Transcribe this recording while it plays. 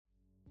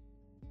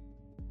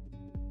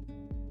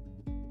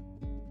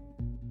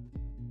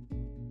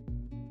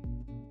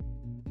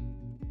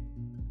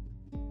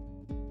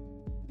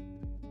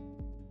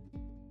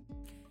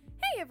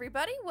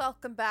everybody.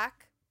 Welcome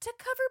back to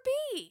Cover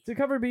B. To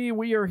Cover B,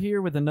 we are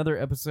here with another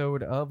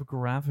episode of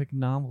Graphic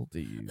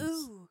Novelties.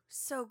 Ooh,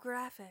 so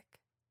graphic.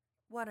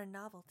 What a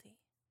novelty.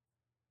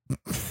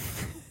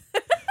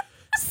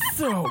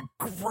 So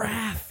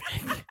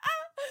graphic.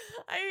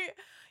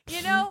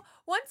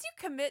 Once you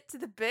commit to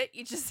the bit,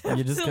 you just have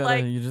You just to gotta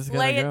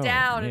lay it go.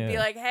 down and be Yeah.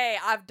 like, hey,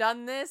 I've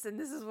done this and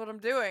this is what I'm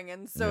doing.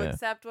 And so Yeah.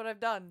 accept what I've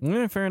done.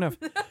 Yeah, fair enough.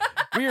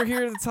 We are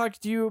here to talk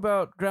to you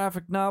about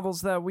graphic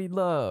novels that we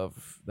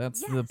love.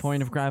 That's the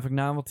point of Yes. graphic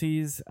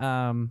novelties.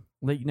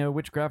 Let you know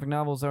which graphic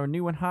novels are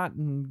new and hot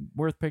and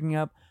worth picking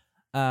up.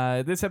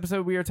 This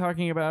episode, we are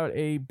talking about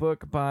a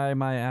book by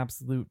my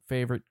absolute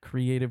favorite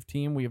creative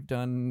team. We have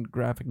done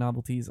graphic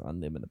novelties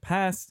on them in the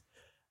past.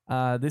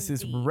 This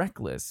is Indeed.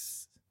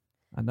 Reckless,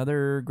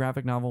 another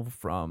graphic novel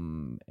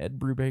from Ed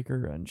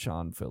Brubaker and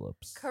Sean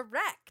Phillips.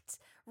 Correct.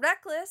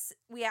 Reckless,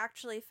 we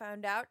actually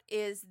found out,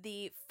 is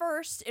the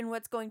first in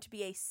what's going to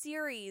be a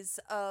series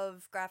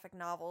of graphic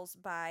novels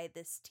by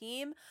this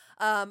team,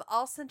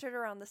 all centered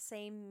around the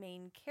same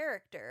main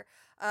character.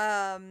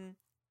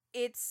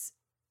 It's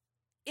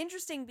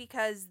interesting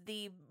because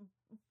the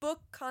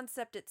book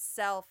concept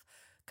itself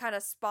kind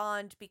of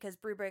spawned because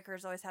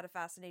Brubaker's always had a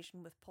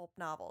fascination with pulp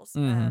novels.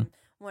 Mhm.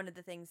 One of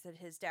the things that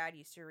his dad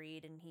used to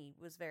read and he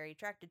was very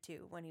attracted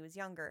to when he was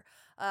younger.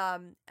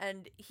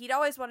 And he'd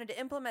always wanted to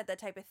implement that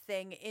type of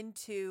thing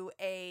into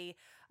a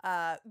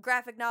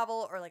graphic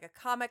novel or like a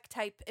comic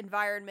type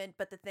environment.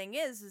 But the thing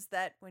is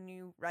that when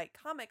you write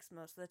comics,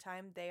 most of the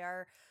time they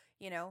are,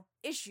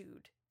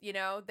 issued.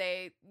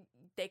 They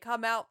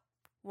come out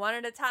one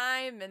at a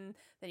time and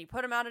then you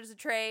put them out as a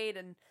trade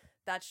and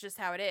that's just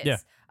how it is. Yeah.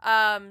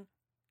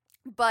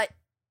 But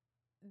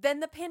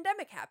then the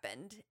pandemic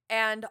happened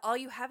and all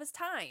you have is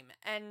time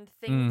and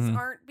things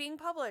aren't being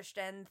published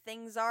and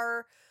things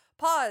are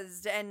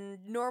paused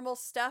and normal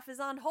stuff is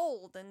on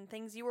hold and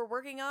things you were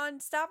working on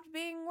stopped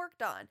being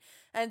worked on.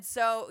 And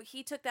so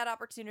he took that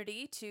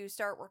opportunity to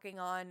start working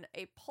on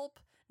a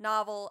pulp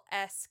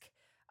novel-esque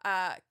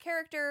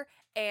character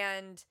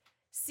and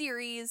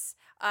series,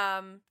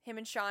 him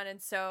and Sean,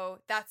 and so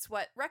that's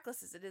what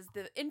Reckless is. It is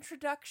the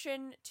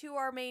introduction to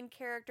our main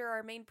character,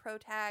 our main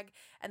protag,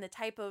 and the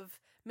type of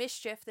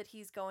mischief that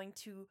he's going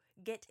to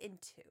get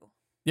into.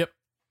 Yep.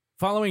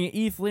 Following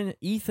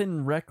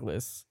Ethan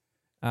Reckless,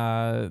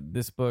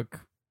 this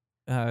book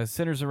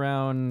centers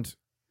around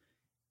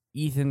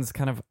Ethan's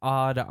kind of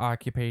odd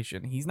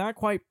occupation. He's not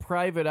quite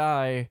Private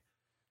Eye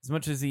as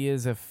much as he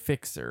is a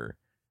fixer.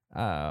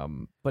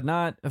 But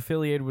not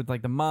affiliated with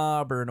like the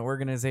mob or an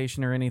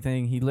organization or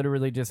anything. He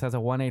literally just has a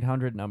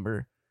 1-800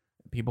 number.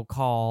 People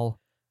call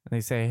and they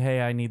say,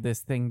 hey, I need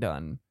this thing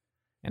done.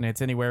 And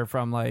it's anywhere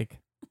from like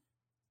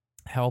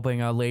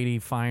helping a lady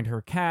find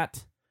her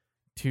cat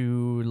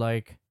to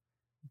like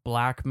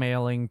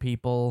blackmailing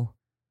people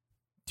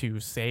to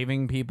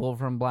saving people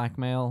from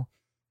blackmail.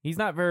 He's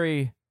not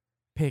very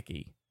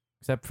picky,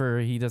 except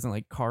for he doesn't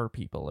like car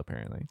people,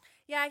 apparently.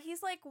 Yeah,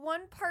 he's like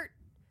one part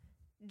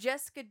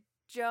Jessica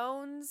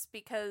Jones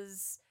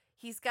because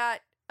he's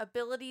got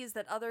abilities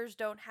that others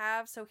don't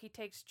have, so he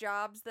takes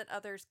jobs that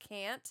others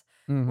can't.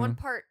 One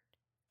part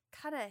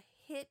kind of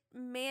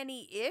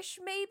Hitman-y-ish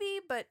maybe,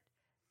 but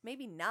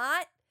maybe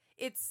not.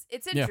 It's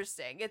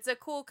interesting. Yeah. It's a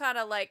cool kind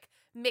of like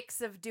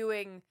mix of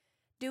doing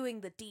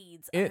the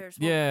deeds others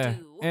won't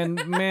do.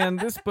 And man,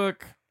 this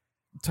book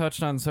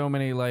touched on so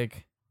many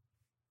like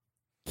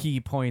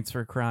key points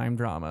for crime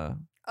drama.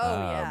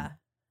 Yeah.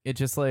 It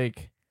just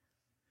like,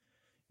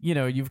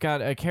 you've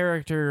got a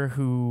character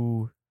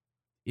who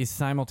is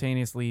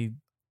simultaneously,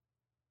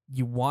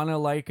 you want to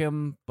like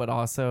him, but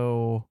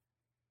also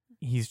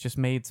he's just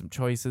made some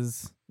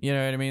choices. You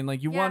know what I mean?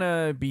 Like, you want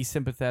to be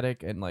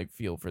sympathetic and, like,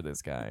 feel for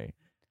this guy.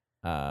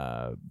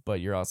 But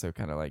you're also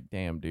kind of like,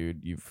 damn,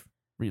 dude, you've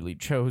really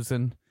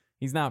chosen.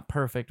 He's not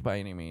perfect by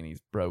any means.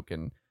 He's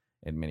broken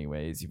in many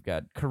ways. You've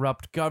got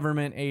corrupt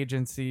government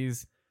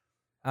agencies.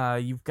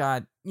 You've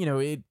got,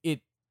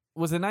 it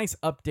was a nice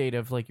update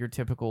of like your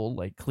typical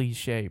like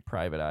cliche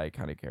Private Eye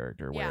kind of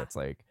character where it's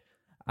like,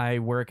 I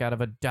work out of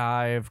a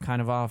dive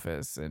kind of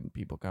office and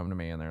people come to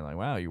me and they're like,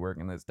 wow, you work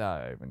in this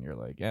dive. And you're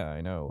like, yeah,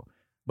 I know.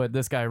 But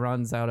this guy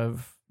runs out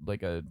of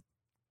like a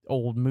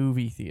old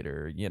movie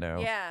theater,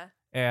 Yeah.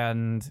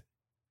 And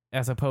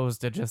as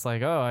opposed to just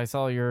like, oh, I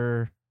saw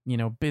your,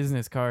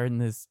 business card in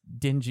this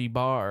dingy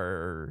bar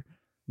or,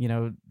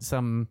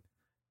 some,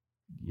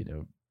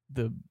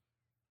 the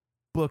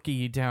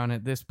bookie down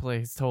at this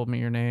place told me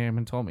your name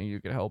and told me you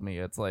could help me.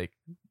 It's like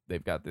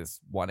they've got this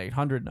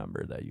 1-800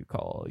 number that you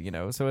call,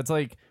 so it's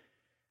like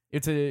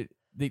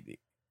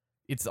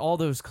it's all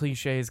those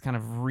cliches kind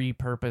of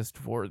repurposed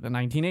for the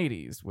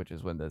 1980s, which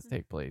is when this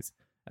take place,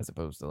 as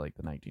opposed to like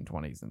the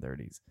 1920s and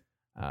 30s.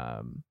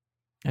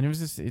 And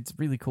it's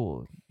really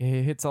cool.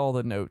 It hits all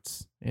the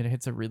notes. It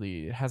has a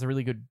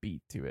really good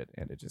beat to it,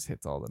 and it just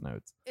hits all the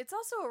notes. It's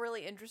also a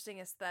really interesting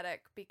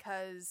aesthetic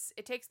because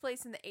it takes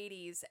place in the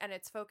 80s and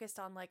it's focused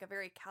on like a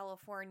very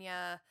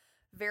California,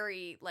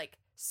 very like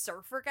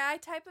surfer guy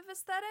type of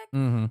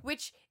aesthetic,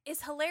 which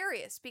is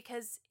hilarious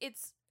because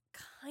it's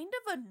kind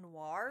of a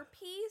noir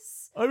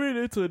piece. I mean,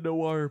 it's a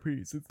noir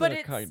piece. It's but not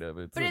it's, kind of.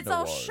 It's but a it's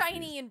all noir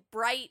shiny piece. and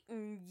bright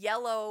and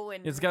yellow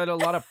and It's got a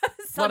lot of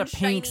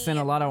pinks and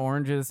a lot of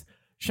oranges.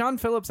 Sean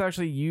Phillips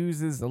actually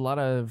uses a lot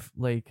of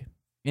like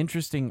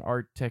interesting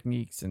art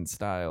techniques and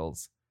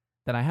styles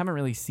that I haven't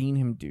really seen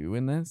him do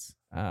in this.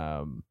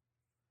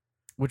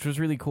 Which was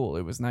really cool.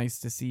 It was nice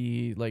to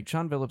see. Like,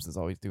 Sean Phillips is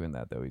always doing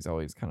that, though. He's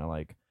always kind of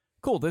like,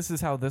 cool, this is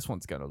how this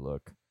one's gonna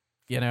look,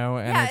 you know?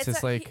 And yeah, it's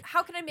just like,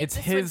 how can I make it's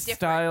this his one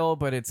style,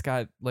 but it's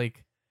got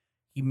like,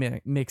 he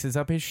mixes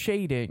up his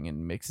shading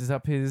and mixes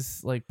up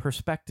his like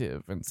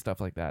perspective and stuff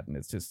like that, and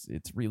it's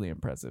really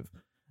impressive.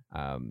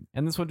 And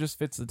this one just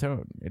fits the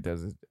tone. It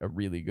does a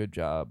really good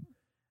job.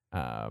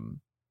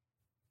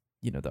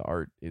 You know, the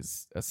art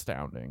is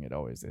astounding. It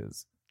always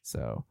is.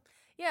 So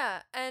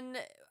yeah, and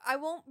I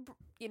won't,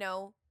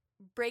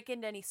 break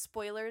into any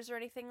spoilers or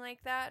anything like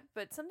that,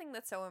 but something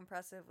that's so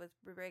impressive with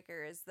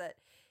Brubaker is that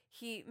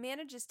he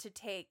manages to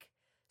take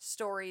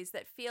stories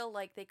that feel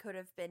like they could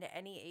have been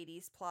any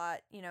 80s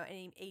plot,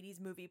 any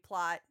 80s movie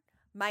plot,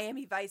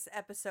 Miami Vice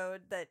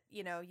episode that,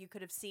 you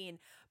could have seen,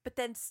 but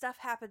then stuff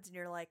happens and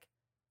you're like,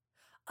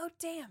 oh,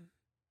 damn,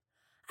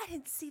 I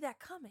didn't see that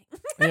coming.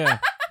 yeah.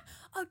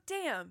 Oh,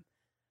 damn.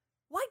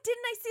 Why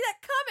didn't I see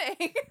that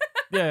coming?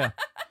 Yeah.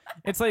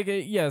 It's like,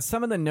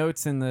 some of the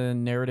notes in the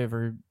narrative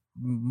are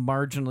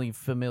marginally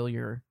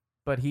familiar,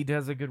 but he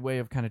does a good way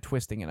of kind of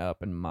twisting it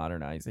up and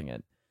modernizing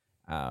it,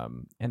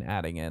 and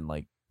adding in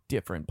like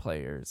different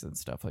players and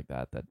stuff like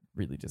that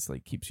really just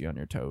like keeps you on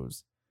your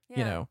toes. Yeah.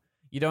 You know,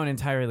 you don't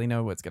entirely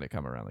know what's going to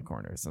come around the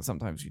corner. So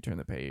sometimes you turn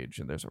the page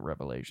and there's a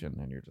revelation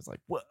and you're just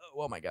like, whoa,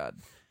 oh my God.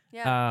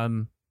 Yeah.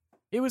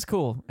 It was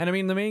cool. And I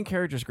mean, the main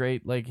character's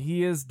great. Like,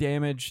 he is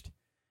damaged,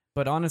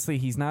 but honestly,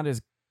 he's not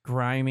as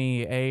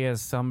grimy,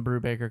 as some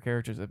Brubaker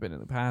characters have been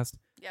in the past.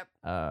 Yep.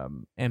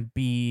 And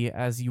B,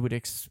 as you would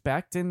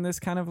expect in this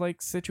kind of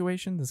like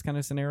situation, this kind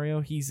of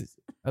scenario, he's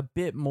a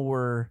bit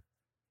more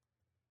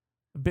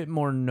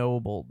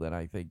noble than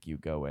I think you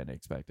go in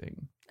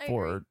expecting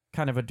for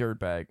kind of a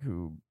dirtbag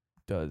who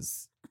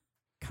does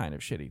kind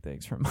of shitty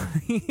things for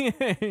money,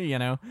 you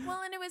know?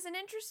 Well, and it was an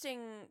interesting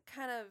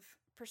kind of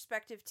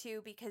perspective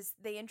too, because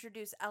they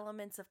introduce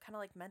elements of kind of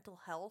like mental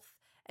health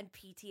and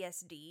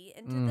PTSD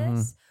into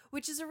this,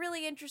 which is a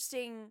really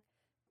interesting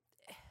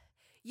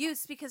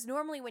use, because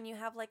normally when you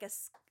have like a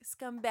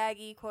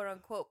scumbaggy quote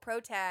unquote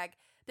protag,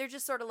 they're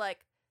just sort of like,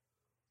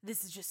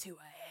 this is just who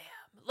I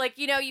am. Like,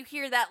 you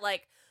hear that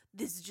like,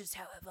 this is just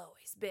how I've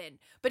always been.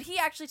 But he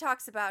actually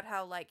talks about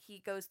how like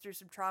he goes through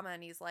some trauma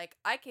and he's like,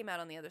 I came out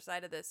on the other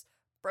side of this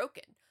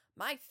broken.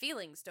 My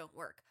feelings don't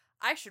work.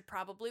 I should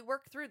probably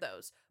work through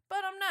those, but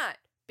I'm not,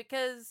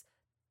 because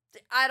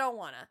I don't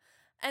wanna.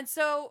 And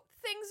so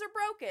things are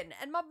broken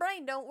and my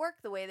brain don't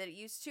work the way that it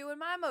used to and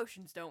my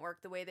emotions don't work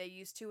the way they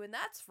used to, and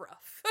that's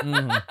rough.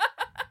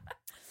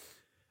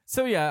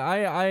 So yeah,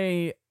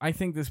 I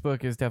think this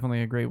book is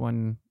definitely a great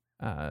one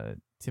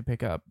to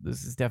pick up.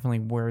 This is definitely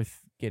worth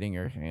getting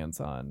your hands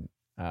on.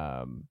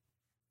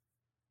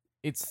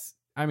 It's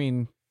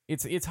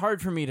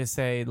hard for me to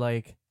say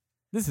like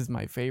this is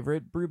my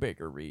favorite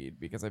Brubaker read,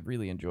 because I've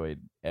really enjoyed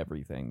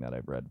everything that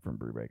I've read from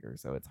Brubaker,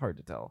 so it's hard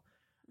to tell.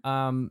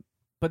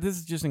 But this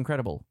is just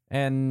incredible.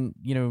 And,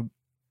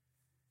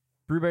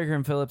 Brubaker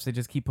and Phillips, they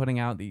just keep putting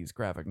out these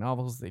graphic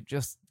novels. They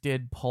just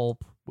did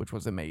Pulp, which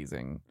was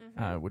amazing,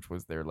 which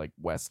was their like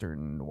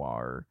Western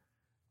noir,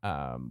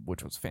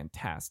 which was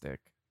fantastic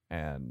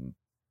and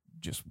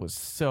just was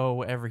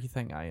so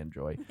everything I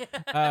enjoy.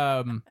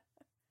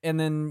 And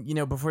then,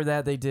 before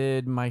that, they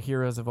did My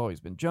Heroes Have Always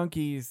Been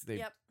Junkies.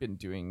 They've been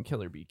doing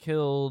Kill or Be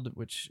Killed,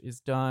 which is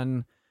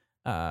done.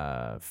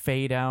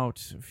 Fade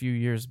Out a few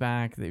years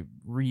back. They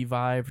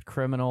revived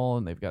Criminal,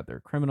 and they've got their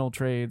criminal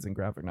trades and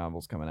graphic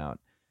novels coming out.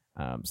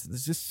 So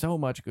there's just so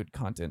much good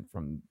content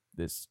from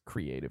this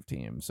creative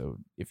team. So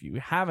if you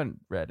haven't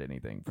read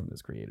anything from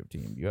this creative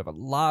team, you have a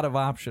lot of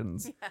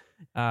options.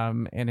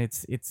 And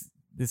it's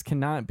this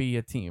cannot be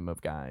a team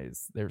of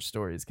guys. Their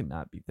stories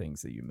cannot be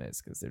things that you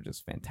miss, because they're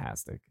just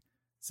fantastic.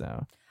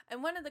 So,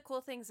 and one of the cool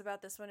things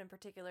about this one in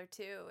particular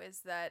too is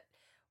that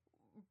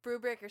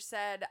Brubaker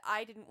said,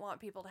 I didn't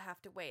want people to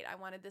have to wait. I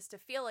wanted this to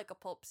feel like a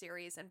pulp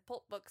series, and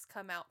pulp books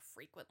come out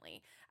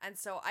frequently. And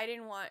so I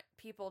didn't want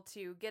people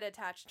to get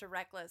attached to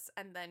Reckless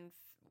and then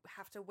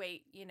have to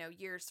wait,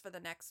 years for the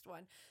next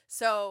one.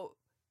 So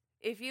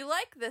if you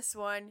like this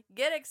one,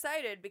 get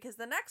excited, because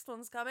the next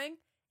one's coming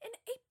in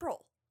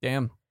April.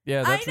 Damn.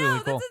 Yeah, that's really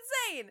cool. That's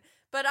insane.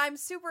 But I'm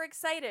super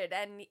excited.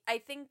 And I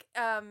think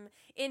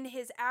in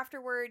his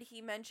afterword,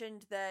 he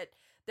mentioned that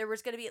there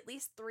was going to be at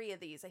least 3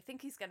 of these. I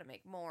think he's going to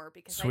make more,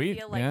 because Sweet. I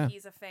feel like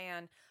he's a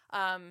fan.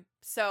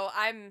 So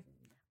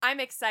I'm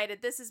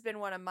excited. This has been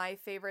one of my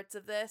favorites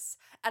of this.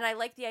 And I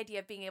like the idea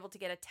of being able to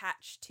get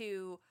attached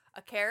to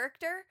a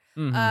character.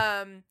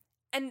 And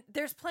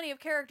there's plenty of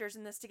characters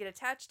in this to get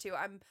attached to.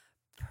 I'm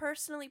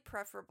personally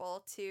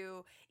preferable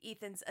to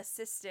Ethan's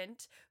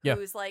assistant,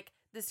 who's like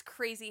this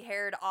crazy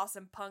haired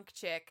awesome punk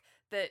chick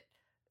that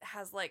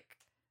has like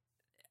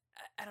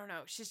I don't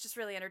know. She's just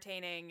really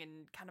entertaining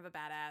and kind of a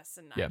badass,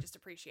 and Yeah. I just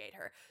appreciate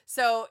her.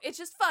 So it's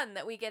just fun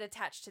that we get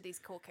attached to these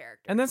cool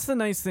characters. And that's the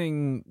nice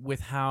thing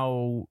with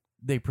how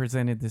they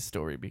presented this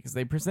story, because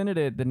they presented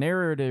it. The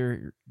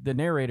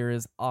narrator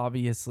is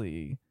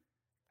obviously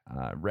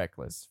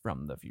Reckless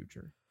from the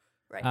future.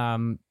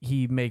 Right.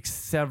 He makes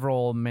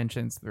several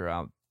mentions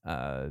throughout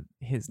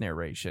his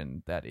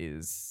narration that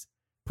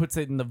puts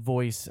it in the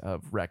voice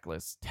of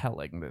Reckless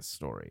telling this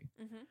story.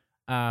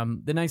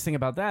 The nice thing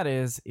about that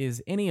is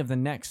any of the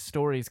next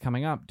stories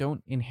coming up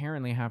don't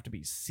inherently have to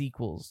be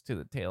sequels to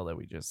the tale that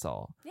we just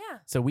saw. Yeah.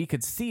 So we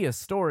could see a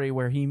story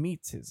where he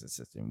meets his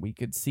assistant. We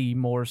could see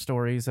more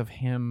stories of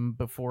him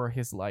before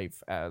his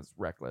life as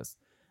Reckless.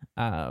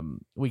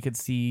 We could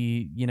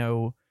see,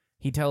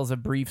 he tells a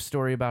brief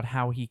story about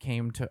how he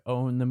came to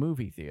own the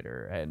movie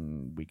theater,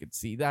 and we could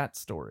see that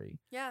story.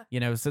 Yeah.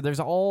 So there's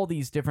all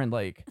these different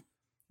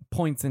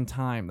points in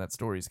time that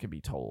stories could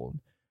be told,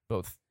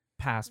 both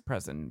past,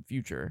 present,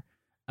 future.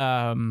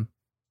 And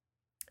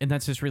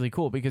that's just really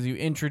cool because you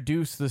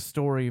introduce the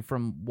story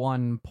from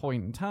one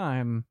point in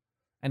time,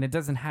 and it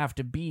doesn't have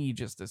to be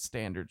just a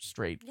standard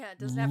straight Yeah, it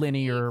doesn't have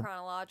linear to be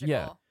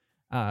chronological.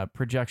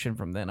 projection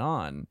from then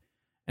on.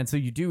 And so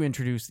you do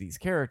introduce these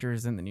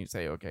characters, and then you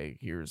say, okay,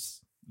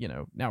 here's,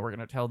 now we're going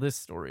to tell this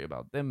story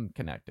about them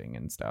connecting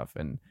and stuff.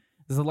 And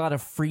there's a lot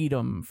of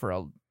freedom for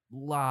a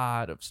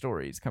lot of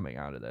stories coming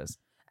out of this.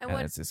 And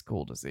it's just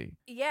cool to see.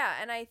 Yeah,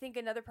 and I think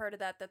another part of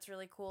that that's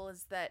really cool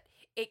is that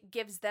it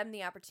gives them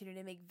the opportunity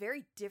to make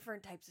very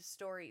different types of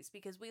stories,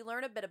 because we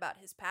learn a bit about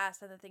his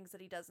past and the things that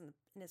he does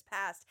in his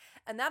past,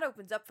 and that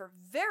opens up for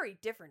very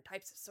different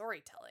types of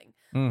storytelling.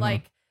 Mm-hmm.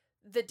 Like,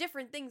 the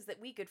different things that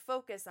we could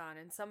focus on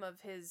in some of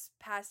his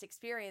past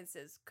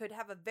experiences could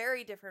have a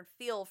very different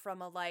feel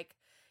from a,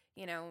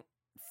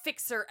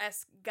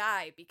 fixer-esque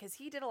guy, because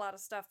he did a lot of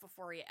stuff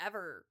before he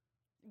ever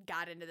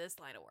got into this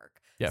line of work.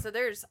 Yep. So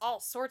there's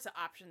all sorts of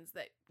options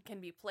that can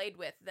be played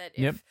with, that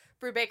if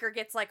Brubaker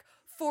gets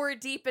 4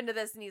 deep into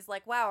this and he's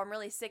like, wow, I'm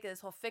really sick of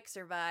this whole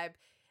fixer vibe,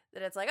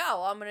 that it's like, oh,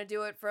 well, I'm going to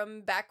do it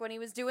from back when he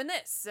was doing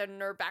this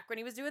or back when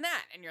he was doing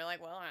that. And you're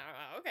like, well,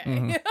 okay.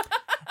 Mm-hmm.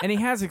 And he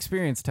has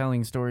experience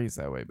telling stories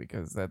that way,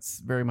 because that's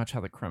very much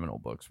how the criminal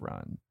books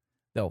run.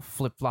 They'll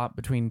flip-flop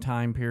between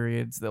time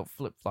periods. They'll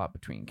flip-flop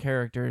between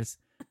characters.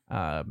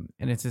 And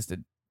it's just a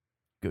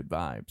good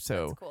vibe.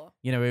 So, that's cool.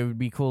 It would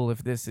be cool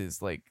if this is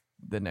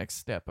the next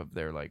step of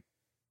their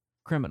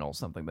criminal,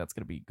 something that's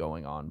going to be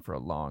going on for a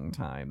long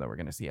time, that we're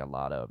going to see a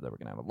lot of, that we're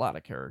going to have a lot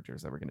of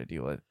characters that we're going to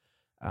deal with.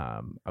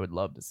 I would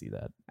love to see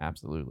that.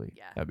 Absolutely.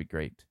 Yeah. That'd be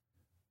great.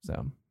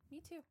 So.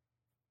 Me too.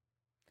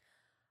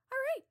 All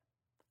right.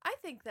 I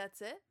think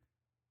that's it.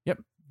 Yep.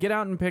 Get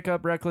out and pick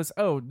up Reckless.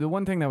 Oh, the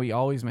one thing that we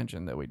always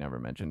mentioned that we never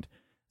mentioned.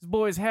 This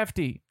boy's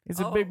hefty. It's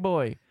a big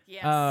boy.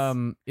 Yes.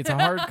 It's a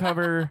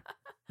hardcover.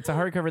 It's a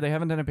hardcover. They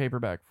haven't done a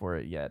paperback for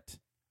it yet.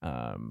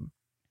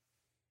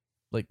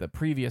 Like the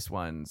previous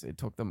ones, it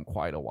took them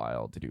quite a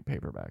while to do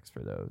paperbacks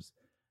for those.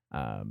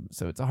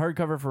 So it's a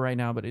hardcover for right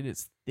now, but it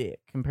is thick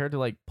compared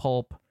to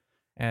Pulp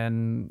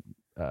and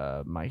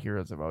My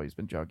Heroes Have Always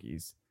Been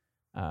Junkies.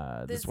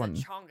 This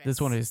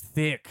one is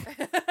thick.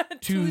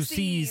 2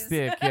 C's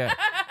thick. Yeah.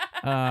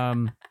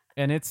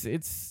 And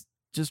it's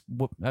just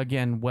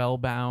again well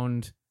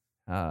bound.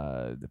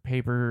 The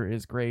paper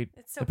is great.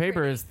 It's so the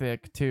paper pretty. is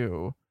thick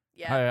too.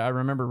 Yeah. I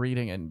remember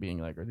reading it and being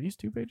like, are these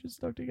 2 pages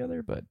stuck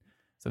together? But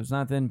so it's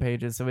not thin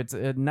pages. So it's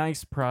a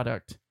nice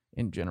product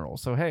in general.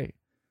 So hey,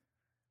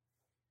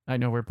 I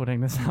know we're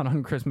putting this out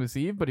on Christmas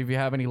Eve, but if you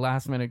have any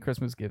last minute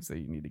Christmas gifts that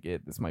you need to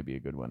get, this might be a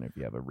good one if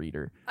you have a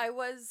reader. I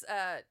was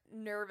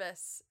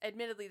nervous.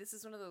 Admittedly, this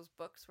is one of those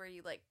books where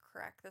you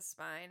crack the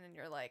spine and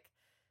you're like,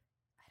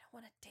 I don't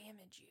want to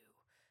damage you.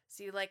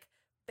 So you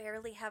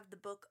barely have the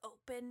book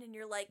open and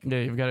you're yeah,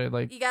 you've got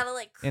it you gotta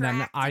crack in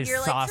an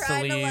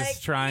isosceles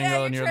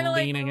triangle, and you're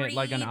leaning it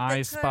like an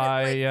I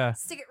Spy.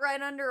 Stick it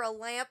right under a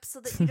lamp so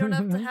that you don't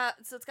have to have,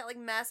 so it's got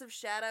massive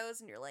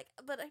shadows, and you're like,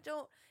 but I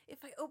don't,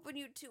 if I open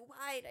you too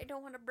wide, I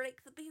don't want to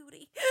break the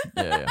beauty.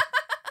 Yeah.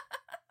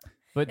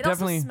 But it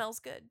definitely also smells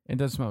good. It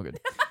does smell good.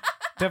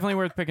 Definitely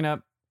worth picking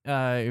up.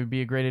 It would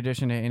be a great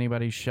addition to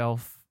anybody's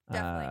shelf.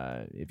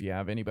 If you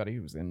have anybody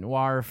who's a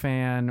noir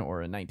fan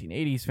or a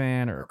 1980s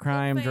fan or a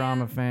crime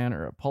drama fan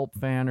or a pulp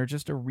fan or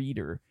just a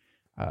reader,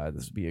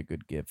 this would be a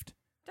good gift.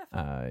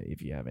 Definitely.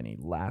 If you have any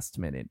last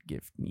minute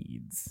gift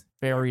needs.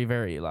 Very,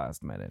 very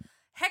last minute.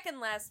 Heckin'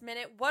 last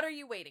minute. What are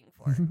you waiting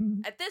for?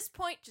 At this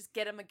point, just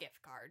get them a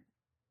gift card.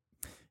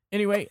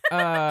 Anyway,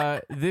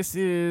 this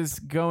is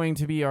going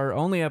to be our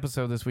only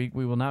episode this week.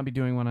 We will not be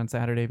doing one on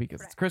Saturday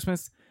because it's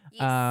Christmas.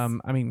 Yes.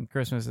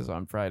 Christmas is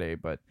on Friday,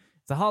 but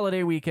it's a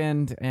holiday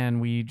weekend and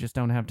we just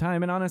don't have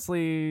time. And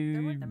honestly,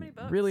 there weren't that many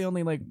books. Really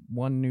only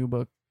 1 new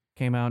book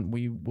came out.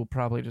 We will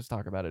probably just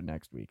talk about it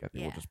next week. I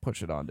think we'll Yeah. just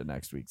push it on to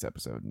next week's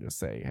episode and just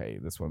say, hey,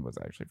 this one was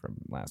actually from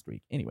last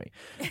week. Anyway,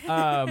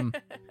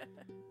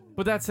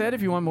 But that said,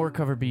 if you want more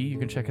Cover B, you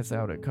can check us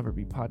out at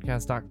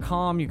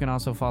coverbpodcast.com. You can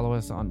also follow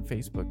us on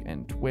Facebook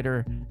and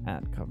Twitter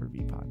at Cover B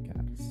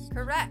Podcast.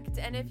 Correct.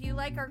 And if you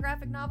like our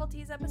graphic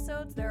novelties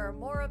episodes, there are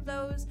more of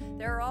those.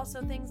 There are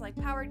also things like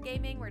Powered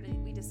Gaming, where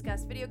we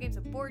discuss video games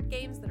and board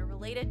games that are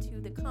related to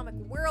the comic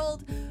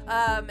world,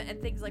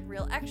 and things like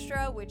Real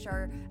Extra, which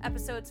are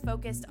episodes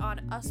focused on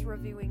us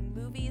reviewing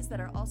movies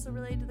that are also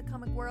related to the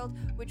comic world,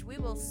 which we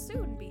will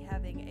soon be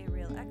having a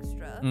Real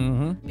Extra,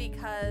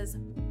 because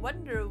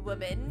Wonder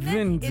Woman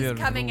is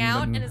coming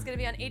out and is going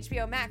to be on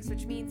HBO Max,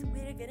 which means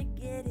we're going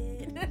to get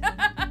it.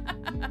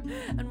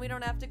 And we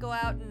don't have to go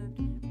out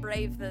and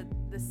brave the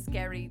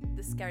scary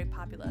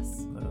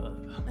populace.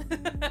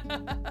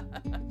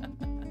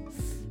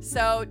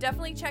 So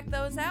definitely check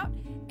those out,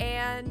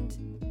 and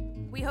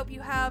we hope you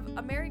have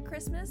a Merry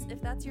Christmas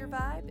if that's your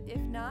vibe. If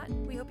not,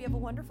 we hope you have a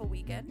wonderful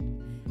weekend,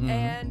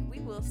 and we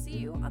will see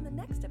you on the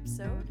next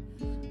episode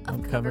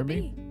of Cover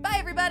B. Bye,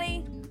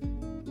 everybody.